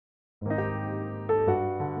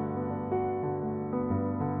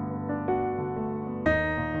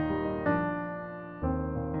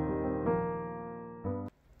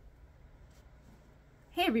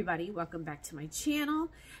Hey everybody, welcome back to my channel.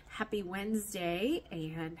 Happy Wednesday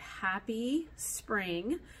and happy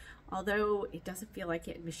spring. Although it doesn't feel like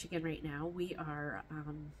it in Michigan right now, we are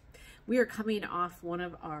coming off one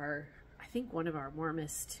of our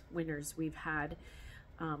warmest winters we've had,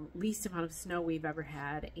 least amount of snow we've ever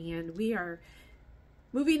had, and we are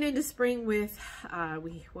moving into spring with,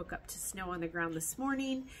 we woke up to snow on the ground this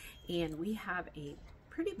morning, and we have a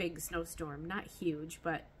pretty big snowstorm, not huge,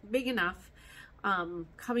 but big enough,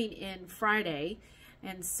 coming in Friday.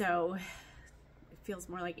 And so it feels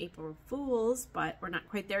more like April Fools, but we're not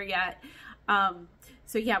quite there yet.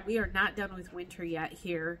 So yeah, we are not done with winter yet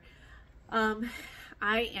here.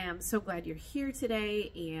 I am so glad you're here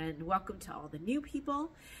today, and welcome to all the new people.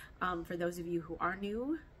 For those of you who are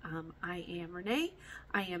new, I am Renee.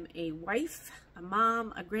 I am a wife, a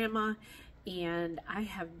mom, a grandma, and I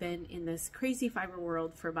have been in this crazy fiber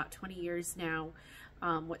world for about 20 years now.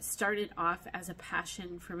 What started off as a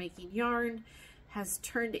passion for making yarn has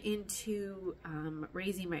turned into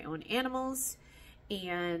raising my own animals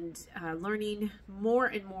and learning more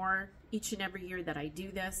and more each and every year that I do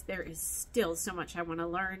this. There is still so much I want to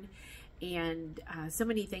learn, and so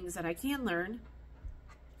many things that I can learn,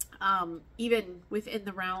 even within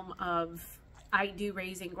the realm of, I do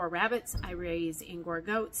raise Angora rabbits, I raise Angora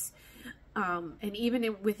goats, and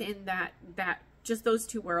even within that just those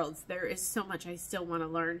two worlds, there is so much I still want to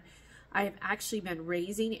learn. I have actually been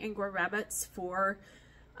raising Angora rabbits for,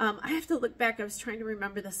 I have to look back. I was trying to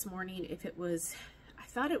remember this morning if it was, I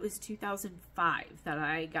thought it was 2005 that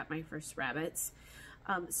I got my first rabbits.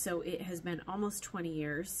 So it has been almost 20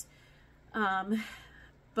 years. But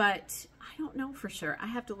I don't know for sure. I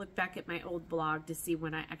have to look back at my old blog to see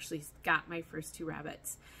when I actually got my first two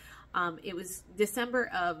rabbits. It was December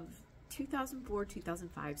of 2004,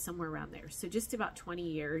 2005, somewhere around there. So just about 20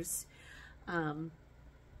 years. And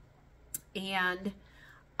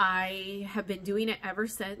I have been doing it ever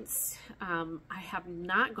since. I have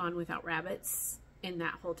not gone without rabbits in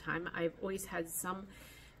that whole time. I've always had some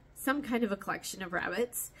kind of a collection of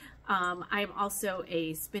rabbits. I'm also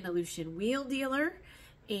a Spinolution wheel dealer,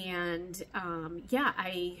 and yeah,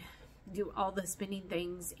 I do all the spinning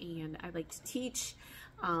things, and I like to teach.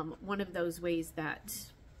 One of those ways that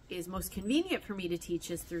is most convenient for me to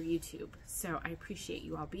teach is through YouTube. So I appreciate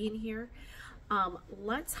you all being here.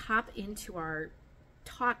 Let's hop into our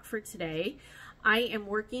talk for today. I am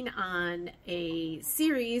working on a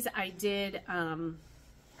series I did, and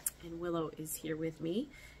Willow is here with me.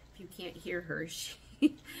 If you can't hear her,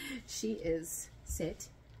 she is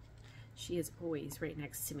always right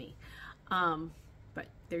next to me. But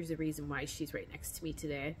there's a reason why she's right next to me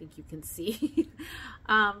today. I think you can see.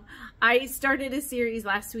 I started a series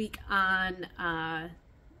last week on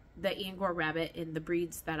the Angora rabbit and the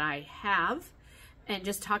breeds that I have, and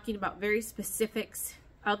just talking about very specifics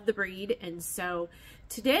of the breed. And so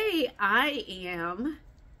today I am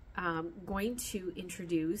going to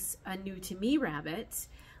introduce a new to me rabbit.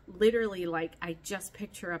 Literally, like, I just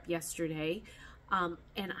picked her up yesterday.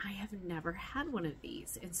 And I have never had one of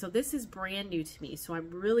these. And so this is brand new to me. So I'm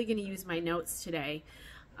really going to use my notes today.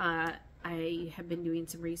 I have been doing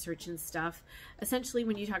some research and stuff. Essentially,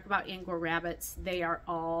 when you talk about Angora rabbits, they are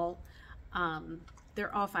all,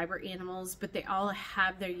 they're all fiber animals, but they all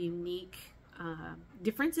have their unique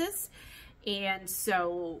differences. And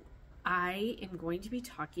so I am going to be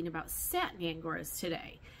talking about Satin Angoras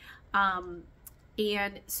today.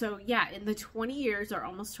 And so, yeah, in the 20 years or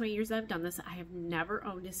almost 20 years I've done this, I have never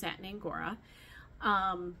owned a Satin Angora.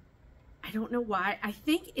 I don't know why. I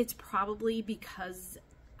think it's probably because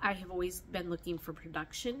I have always been looking for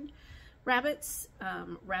production rabbits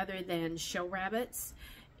rather than show rabbits.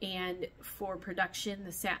 And for production,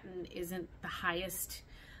 the satin isn't the highest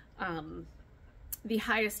amount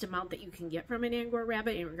that you can get from an Angora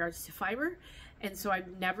rabbit in regards to fiber. And so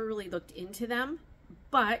I've never really looked into them.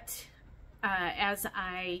 But as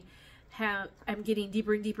I'm getting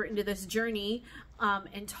deeper and deeper into this journey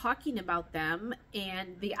and talking about them,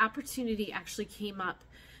 and the opportunity actually came up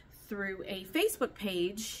through a Facebook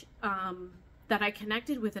page that I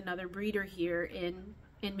connected with another breeder here in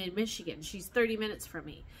mid-Michigan. She's 30 minutes from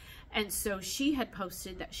me. And so she had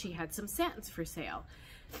posted that she had some satins for sale.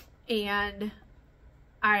 And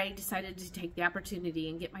I decided to take the opportunity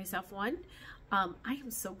and get myself one. I am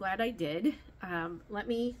so glad I did. Let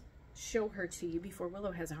me show her to you before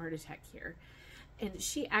Willow has a heart attack here. And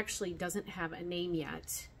she actually doesn't have a name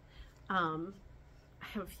yet. I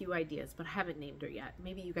have a few ideas, but I haven't named her yet.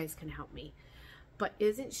 Maybe you guys can help me. But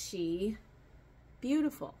isn't she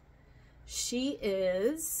beautiful? She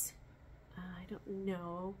is, I don't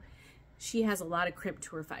know, she has a lot of crimp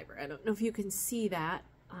to her fiber. I don't know if you can see that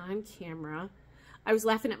on camera. I was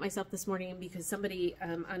laughing at myself this morning because somebody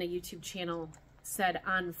on a YouTube channel said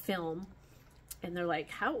on film, and they're like,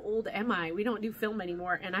 how old am I? We don't do film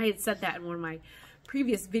anymore. And I had said that in one of my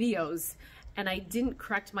previous videos, and I didn't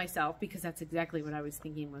correct myself because that's exactly what I was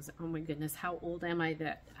thinking was, oh my goodness, how old am I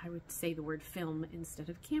that I would say the word film instead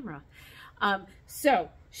of camera. So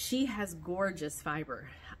she has gorgeous fiber,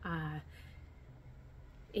 and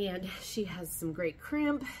she has some great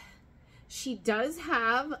crimp. She does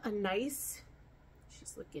have a nice,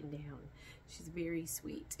 she's looking down, she's very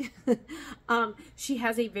sweet. She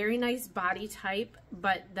has a very nice body type,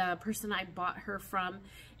 but the person I bought her from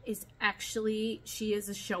is actually, she is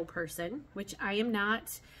a show person, which I am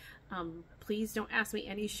not. Please don't ask me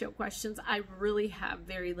any show questions. I really have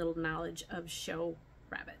very little knowledge of show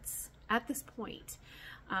rabbits at this point.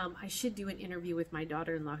 I should do an interview with my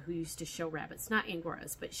daughter-in-law who used to show rabbits, not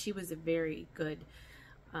Angoras, but she was a very good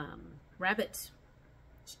rabbit.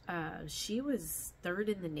 She was third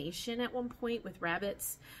in the nation at one point with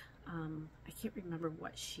rabbits. I can't remember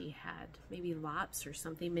what she had, maybe lops or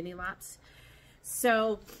something, mini lops.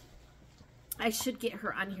 So I should get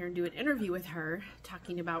her on here and do an interview with her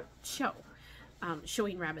talking about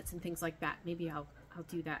showing rabbits and things like that. Maybe I'll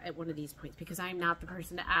do that at one of these points because I'm not the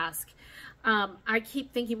person to ask. I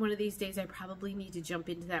keep thinking one of these days I probably need to jump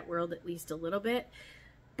into that world at least a little bit.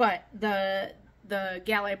 But the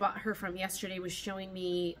gal I bought her from yesterday was showing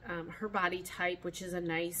me her body type, which is a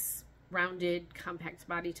nice rounded compact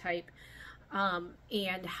body type,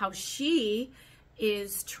 and how she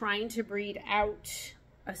is trying to breed out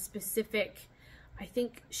a specific, I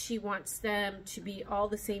think she wants them to be all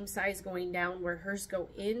the same size going down where hers go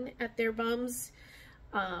in at their bums.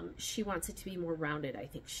 She wants it to be more rounded, I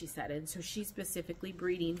think she said, and so she's specifically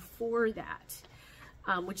breeding for that,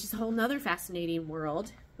 which is a whole nother fascinating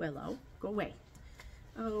world. Willow, go away.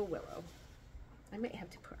 Oh, Willow. I might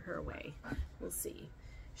have to put her away. We'll see.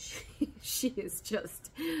 She is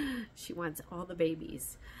just, she wants all the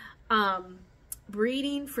babies.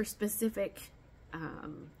 Breeding for specific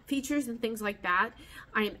features and things like that.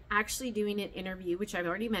 I am actually doing an interview, which I've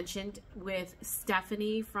already mentioned, with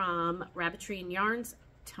Stephanie from Rabbitry and Yarns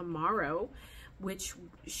tomorrow, which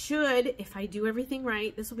should, if I do everything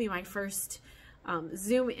right, this will be my first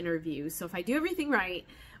Zoom interview. So if I do everything right,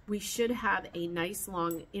 we should have a nice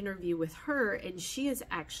long interview with her, and she is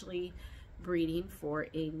actually breeding for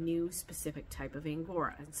a new specific type of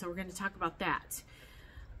Angora. And so we're going to talk about that.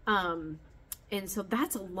 And so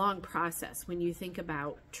that's a long process when you think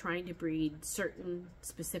about trying to breed certain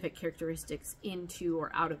specific characteristics into or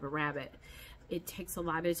out of a rabbit. It takes a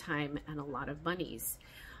lot of time and a lot of bunnies.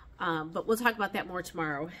 But we'll talk about that more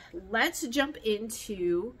tomorrow. Let's jump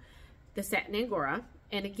into the Satin Angora.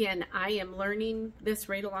 And again, I am learning this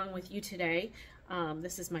right along with you today.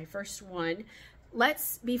 This is my first one.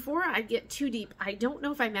 Before I get too deep, I don't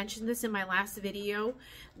know if I mentioned this in my last video.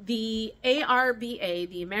 The ARBA,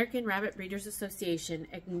 the American Rabbit Breeders Association,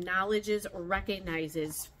 acknowledges or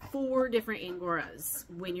recognizes 4 different Angoras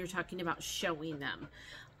when you're talking about showing them.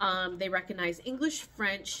 They recognize English,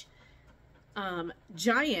 French,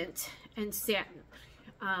 Giant, and Satin.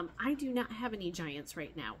 I do not have any Giants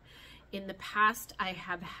right now. In the past, I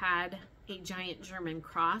have had a Giant German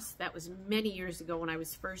cross. That was many years ago when I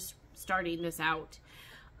was first starting this out.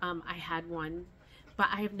 I had one, but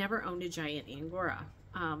I have never owned a Giant Angora.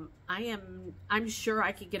 I'm sure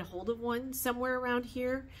I could get a hold of one somewhere around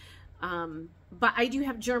here. But I do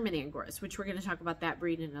have German Angoras, which we're going to talk about that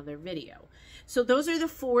breed in another video. So those are the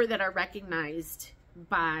 4 that are recognized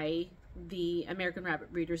by the American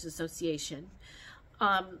Rabbit Breeders Association.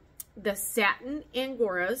 The Satin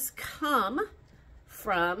Angoras come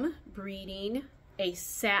from breeding a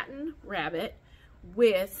satin rabbit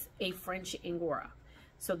with a French Angora.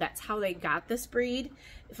 So that's how they got this breed.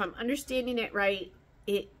 If I'm understanding it right,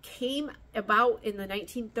 it came about in the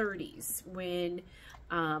 1930s when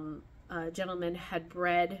a gentleman had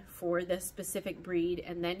bred for this specific breed,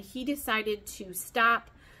 and then he decided to stop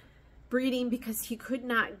breeding because he could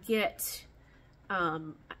not get a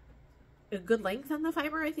good length on the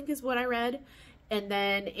fiber, I think is what I read. And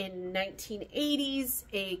then in 1980s,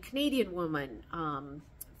 a Canadian woman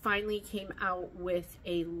finally came out with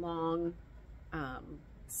a long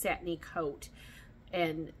satiny coat.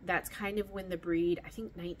 And that's kind of when the breed, I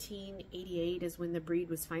think 1988 is when the breed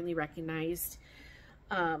was finally recognized.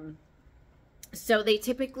 So they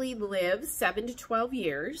typically live 7 to 12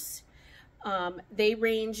 years. They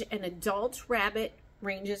range, an adult rabbit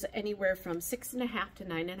ranges anywhere from 6.5 to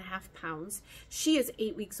 9.5 pounds. She is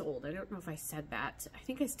 8 weeks old. I don't know if I said that. I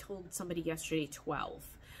think I told somebody yesterday 12.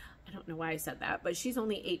 I don't know why I said that, but she's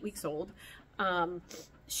only 8 weeks old.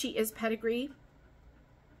 She is pedigree,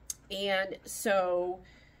 And so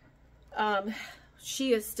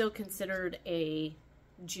she is still considered a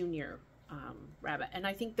junior rabbit. And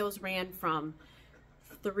I think those ran from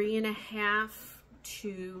 3.5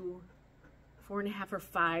 to 4.5 or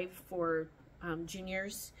 5 for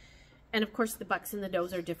juniors. And of course the bucks and the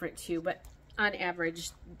does are different too, but on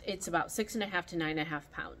average it's about 6.5 to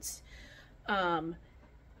 9.5 pounds.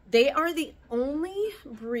 They are the only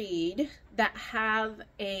breed that have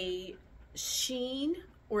a sheen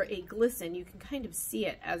or a glisten. You can kind of see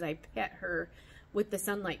it as I pet her with the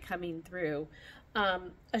sunlight coming through.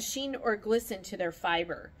 A sheen or glisten to their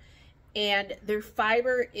fiber. And their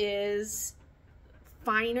fiber is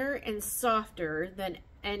finer and softer than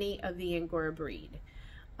any of the Angora breed.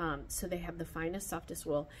 So they have the finest, softest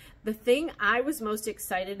wool. The thing I was most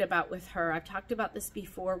excited about with her, I've talked about this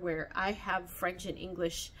before, where I have French and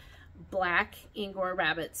English black Angora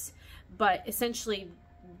rabbits, but essentially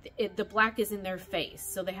the black is in their face.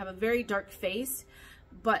 So they have a very dark face,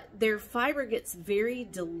 but their fiber gets very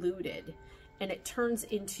diluted and it turns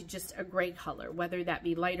into just a gray color, whether that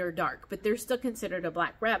be light or dark, but they're still considered a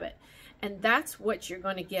black rabbit. And that's what you're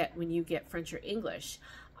going to get when you get French or English.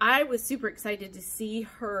 I was super excited to see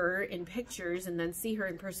her in pictures and then see her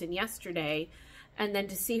in person yesterday, and then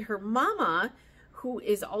to see her mama, who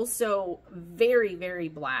is also very, very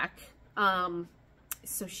black.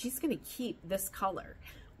 So she's going to keep this color,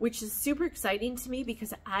 which is super exciting to me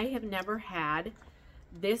because I have never had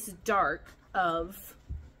this dark of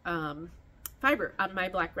fiber on my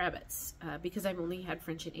black rabbits because I've only had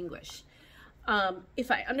French and English. If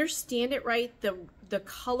I understand it right, the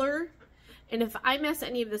color, and if I mess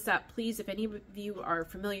any of this up, please, if any of you are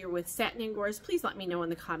familiar with Satin Angoras, please let me know in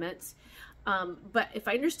the comments. But if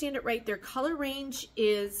I understand it right, their color range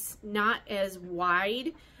is not as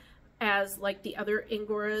wide as like the other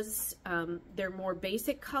Angoras. They're more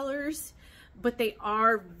basic colors, but they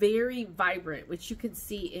are very vibrant, which you can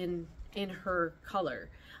see in her color.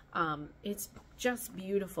 It's just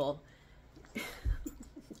beautiful.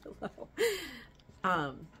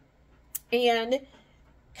 And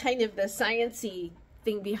kind of the sciencey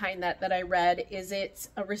thing behind that I read is it's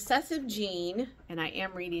a recessive gene, and I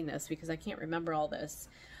am reading this because I can't remember all this,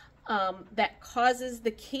 that causes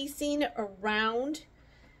the casing around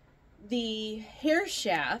the hair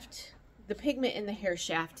shaft, the pigment in the hair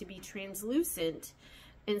shaft, to be translucent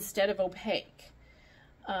instead of opaque.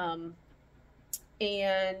 And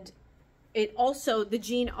it also, the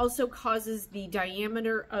gene also causes the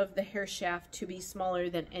diameter of the hair shaft to be smaller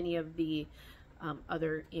than any of the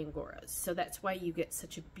other Angoras. So that's why you get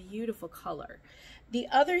such a beautiful color. The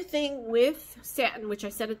other thing with satin, which I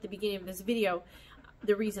said at the beginning of this video,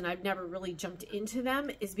 the reason I've never really jumped into them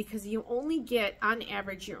is because you only get, on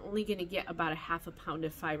average, you're only going to get about 1/2 pound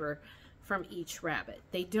of fiber from each rabbit.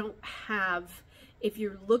 They don't have, if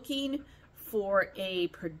you're looking for a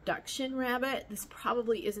production rabbit, this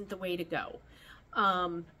probably isn't the way to go.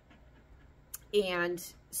 And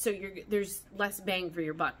so there's less bang for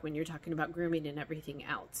your buck when you're talking about grooming and everything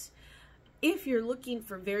else. If you're looking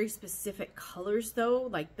for very specific colors though,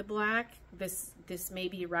 like the black, this may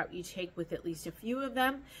be a route you take with at least a few of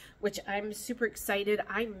them, which I'm super excited.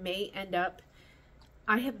 I may end up,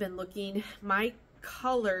 I have been looking, my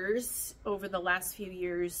colors over the last few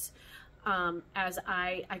years, as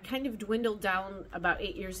I kind of dwindled down about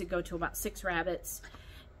 8 years ago to about 6 rabbits,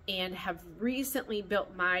 and have recently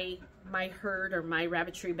built my herd or my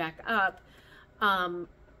rabbitry back up, and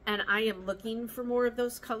I am looking for more of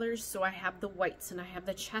those colors. So I have the whites and I have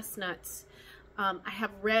the chestnuts, I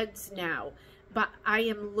have reds now, but I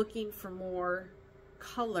am looking for more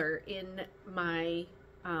color in my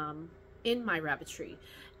rabbitry.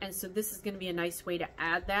 And so this is going to be a nice way to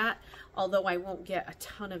add that, although I won't get a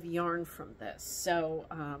ton of yarn from this. So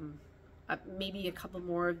maybe a couple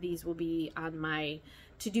more of these will be on my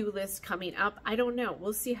to-do list coming up. I don't know.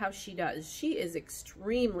 We'll see how she does. She is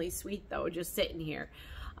extremely sweet though, just sitting here.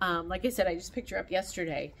 Like I said, I just picked her up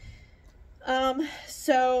yesterday.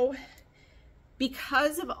 So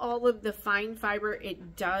because of all of the fine fiber,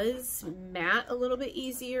 it does mat a little bit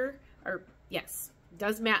easier, or yes,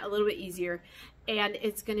 does mat a little bit easier, and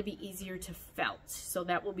it's going to be easier to felt. So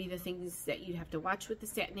that will be the things that you'd have to watch with the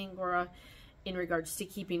Satin Angora in regards to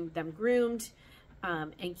keeping them groomed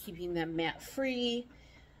and keeping them mat free.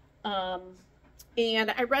 And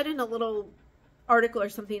I read in a little article or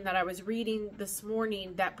something that I was reading this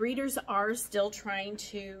morning that breeders are still trying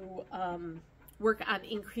to work on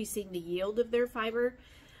increasing the yield of their fiber.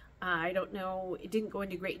 I don't know, it didn't go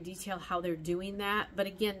into great detail how they're doing that, but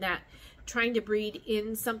again, that trying to breed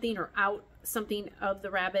in something or out something of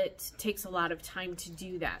the rabbit takes a lot of time to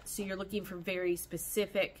do that. So you're looking for very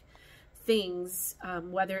specific things,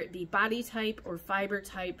 whether it be body type or fiber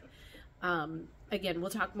type. Again, we'll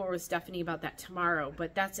talk more with Stephanie about that tomorrow,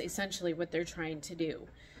 but that's essentially what they're trying to do.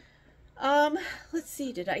 Let's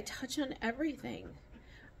see, did I touch on everything?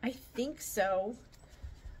 I think so.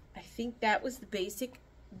 I think that was the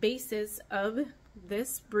basis of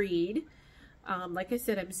this breed. Like I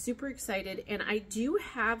said, I'm super excited, and I do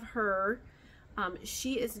have her.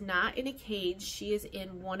 She is not in a cage. She is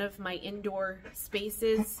in one of my indoor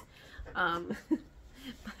spaces, my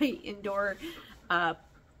indoor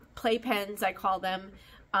playpens, I call them.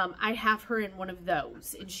 I have her in one of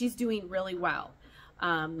those, and she's doing really well.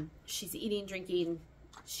 She's eating, drinking,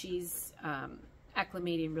 she's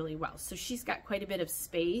acclimating really well. So she's got quite a bit of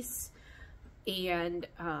space, and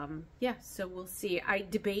yeah, so we'll see. I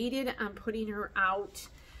debated on putting her out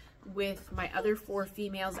with my other 4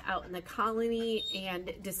 females out in the colony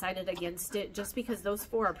and decided against it just because those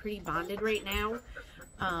 4 are pretty bonded right now.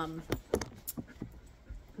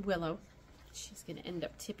 Willow, she's going to end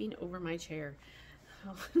up tipping over my chair.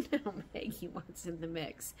 Oh, now Maggie wants in the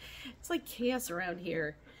mix. It's like chaos around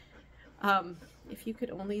here. If you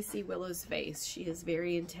could only see Willow's face, she is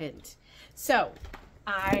very intent. So,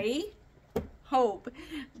 I hope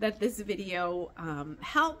that this video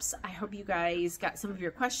helps. I hope you guys got some of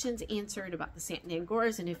your questions answered about the Satin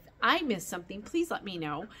Angoras, and if I missed something, please let me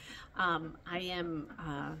know.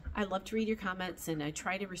 I love to read your comments, and I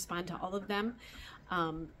try to respond to all of them.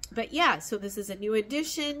 But yeah, so this is a new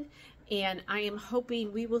edition, and I am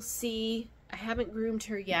hoping we will see. I haven't groomed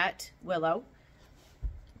her yet. Willow,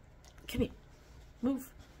 come here. Move.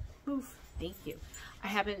 Move. Thank you. I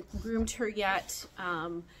haven't groomed her yet,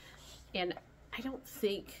 and I don't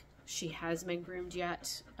think she has been groomed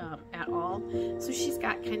yet at all. So she's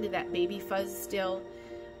got kind of that baby fuzz still.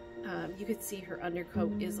 You could see her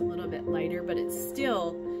undercoat is a little bit lighter, but it's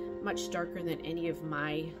still much darker than any of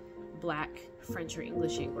my black French or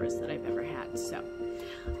English Angoras that I've ever had. So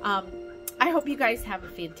I hope you guys have a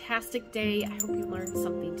fantastic day. I hope you learned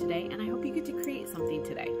something today, and I hope you get to create something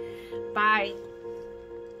today. Bye.